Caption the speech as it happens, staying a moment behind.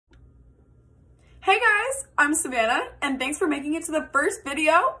Hey guys, I'm Savannah, and thanks for making it to the first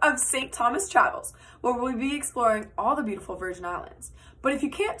video of St. Thomas Travels, where we'll be exploring all the beautiful Virgin Islands. But if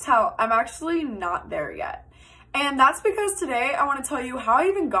you can't tell, I'm actually not there yet. And that's because today I want to tell you how I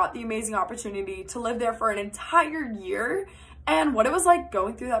even got the amazing opportunity to live there for an entire year and what it was like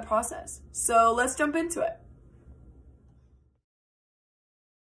going through that process. So let's jump into it.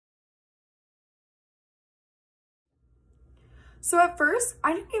 So at first,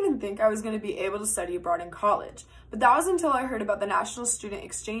 I didn't even think I was going to be able to study abroad in college, but that was until I heard about the National Student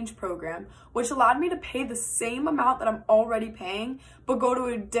Exchange Program, which allowed me to pay the same amount that I'm already paying, but go to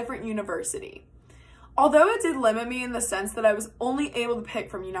a different university. Although it did limit me in the sense that I was only able to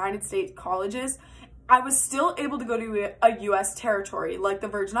pick from United States colleges, I was still able to go to a US territory like the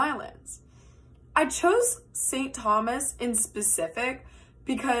Virgin Islands. I chose St. Thomas in specific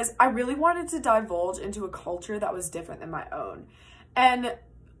because I really wanted to divulge into a culture that was different than my own. And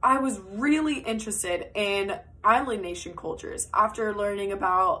I was really interested in island nation cultures after learning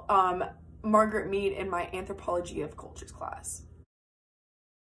about Margaret Mead in my Anthropology of Cultures class.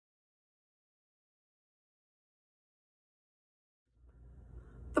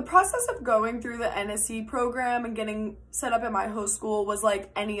 The process of going through the NSC program and getting set up at my host school was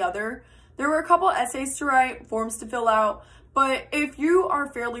like any other. There were a couple essays to write, forms to fill out, but if you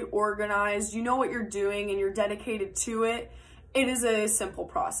are fairly organized, you know what you're doing, and you're dedicated to it, it is a simple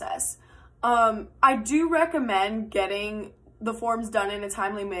process. I do recommend getting the forms done in a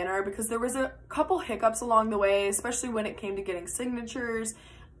timely manner because there was a couple hiccups along the way, especially when it came to getting signatures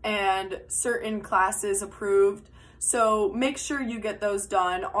and certain classes approved. So make sure you get those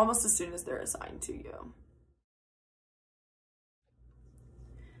done almost as soon as they're assigned to you.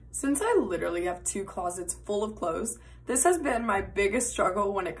 Since I literally have 2 closets full of clothes, this has been my biggest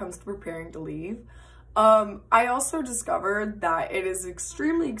struggle when it comes to preparing to leave. I also discovered that it is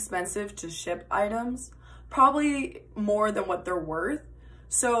extremely expensive to ship items, probably more than what they're worth.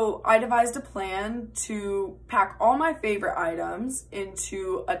 So I devised a plan to pack all my favorite items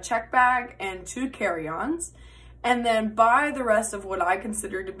into a check bag and 2 carry-ons, and then buy the rest of what I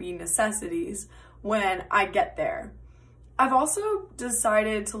consider to be necessities when I get there. I've also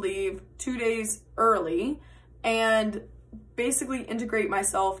decided to leave 2 days early and basically integrate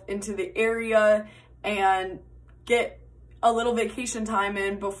myself into the area and get a little vacation time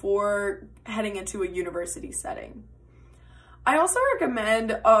in before heading into a university setting. I also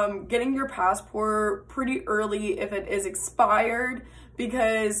recommend getting your passport pretty early if it is expired,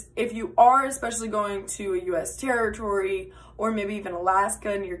 because if you are especially going to a US territory or maybe even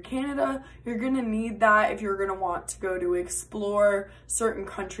Alaska near Canada, you're gonna need that if you're gonna want to go to explore certain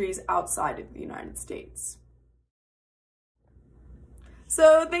countries outside of the United States.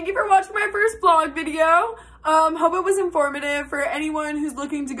 So thank you for watching my first vlog video. Hope it was informative for anyone who's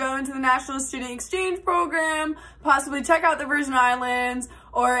looking to go into the National Student Exchange Program, possibly check out the Virgin Islands,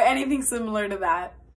 or anything similar to that.